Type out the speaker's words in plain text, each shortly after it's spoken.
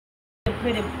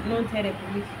not tell the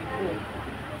police before.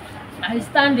 I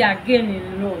stand again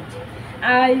in road.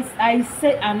 I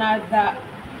see another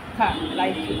car,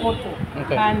 like auto,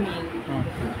 coming.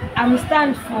 I'm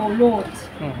stand for road.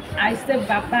 I say,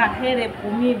 Baba, help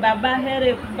me, Baba,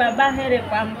 help,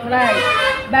 I'm crying.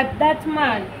 But that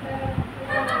man,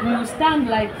 you stand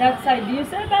like that side, you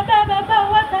say, Baba,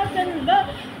 what happened?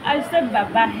 I said,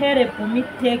 Baba, help me,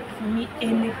 take me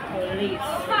any police,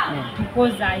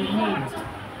 because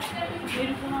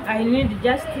I need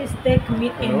justice, take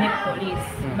me any police,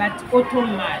 but auto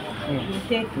man, you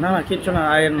take me.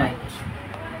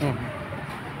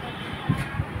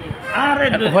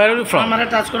 Where are you from? I'm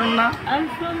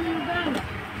from Uganda.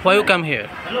 Why you come here?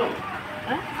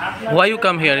 Huh? Why you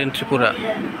come here in Tripura?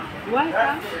 Why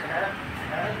come?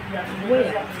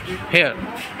 Where? Here.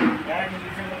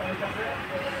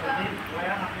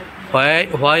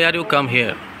 Why are you come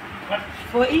here?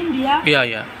 For India? Yeah.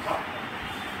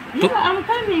 Yeah, I'm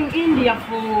coming India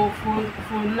for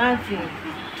nothing.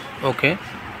 Okay.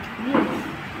 Yes.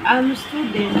 I'm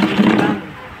student in Bangalore.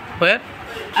 Where?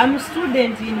 I'm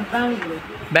student in Bangalore.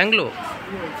 Bangalore.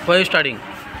 Yes. Where are you studying?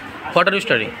 What are you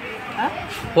studying? Huh?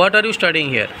 What are you studying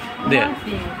here? There.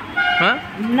 Nothing. Huh?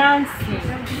 Nursing.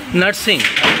 Nursing.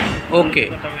 Okay.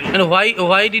 And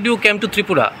why did you come to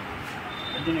Tripura?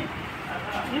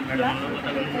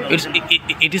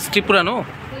 It is Tripura, no?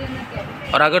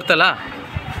 Or Agartala?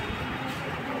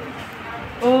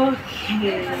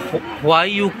 Okay. Why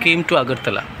you came to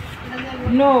Agartala?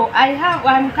 No,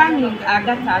 I'm coming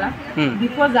Agatala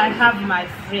because I have my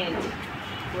friend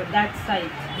for that side.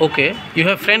 Okay. You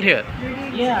have friend here?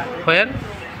 Yeah. Where?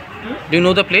 Do you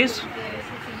know the place?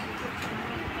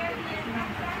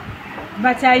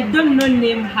 But I don't know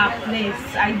name her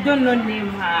place. I don't know name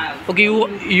her. Okay,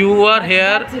 you are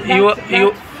here.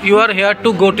 You are here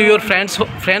to go to your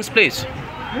friend's place.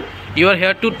 You are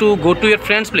here to go to your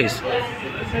friend's place.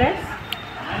 Place?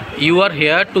 You are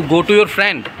here to go to your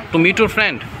friend, to meet your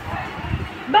friend.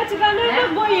 But I'm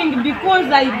not going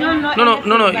because I don't know.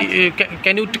 No.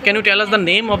 Can you tell us the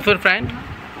name of your friend?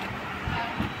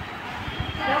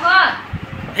 I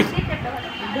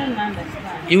don't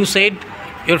understand. You said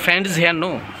your friend is here,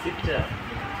 no?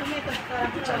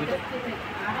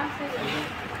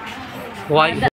 Why?